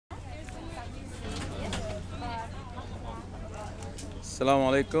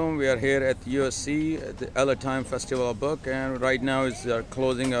Assalamu alaikum. We are here at USC at the Ella Time Festival of Book, and right now is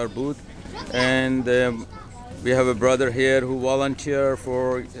closing our booth. And we have a brother here who volunteered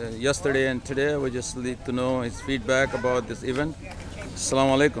for yesterday and today. We just need to know his feedback about this event.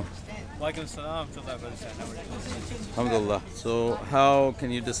 Assalamu alaikum. Walaikum salam. Alhamdulillah. So how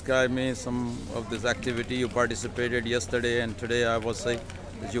can you describe me some of this activity you participated yesterday and today? I will say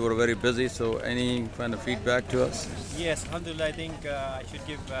that you were very busy, so any kind of feedback to us? Yes, alhamdulillah, I think I should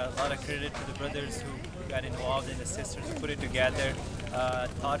give a lot of credit to the brothers who got involved and the sisters who put it together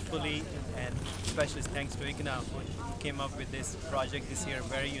thoughtfully, and especially thanks to Ikna who came up with this project this year,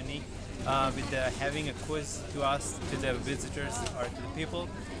 very unique, with having a quiz to us, to the visitors or to the people,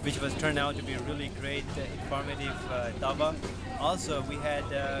 which was turned out to be a really great, informative dawah. Also, we had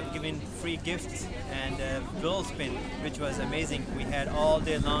given free gifts and wheel spin, which was amazing. We had all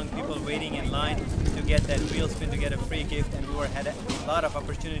day long people waiting in line to get that wheel spin, to get a free gift, and we had a lot of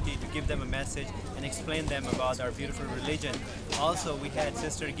opportunity to give them a message and explain them about our beautiful religion. Also, we had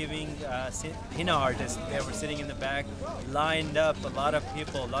sister giving henna artists. They were sitting in the back, lined up, a lot of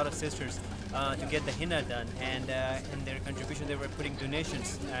people, a lot of sisters to get the henna done, and in their contribution they were putting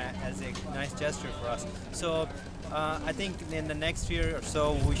donations as a nice gesture for us. So I think in the next year or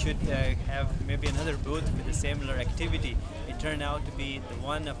so we should have maybe another booth with a similar activity. It turned out to be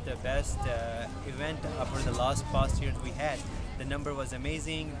one of the best event over the past years we had. The number was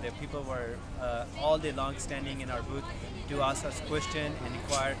amazing. The people were all day long standing in our booth to ask us questions and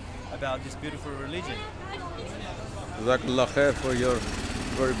inquire about this beautiful religion. Jazakallah khair for your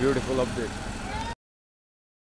very beautiful update.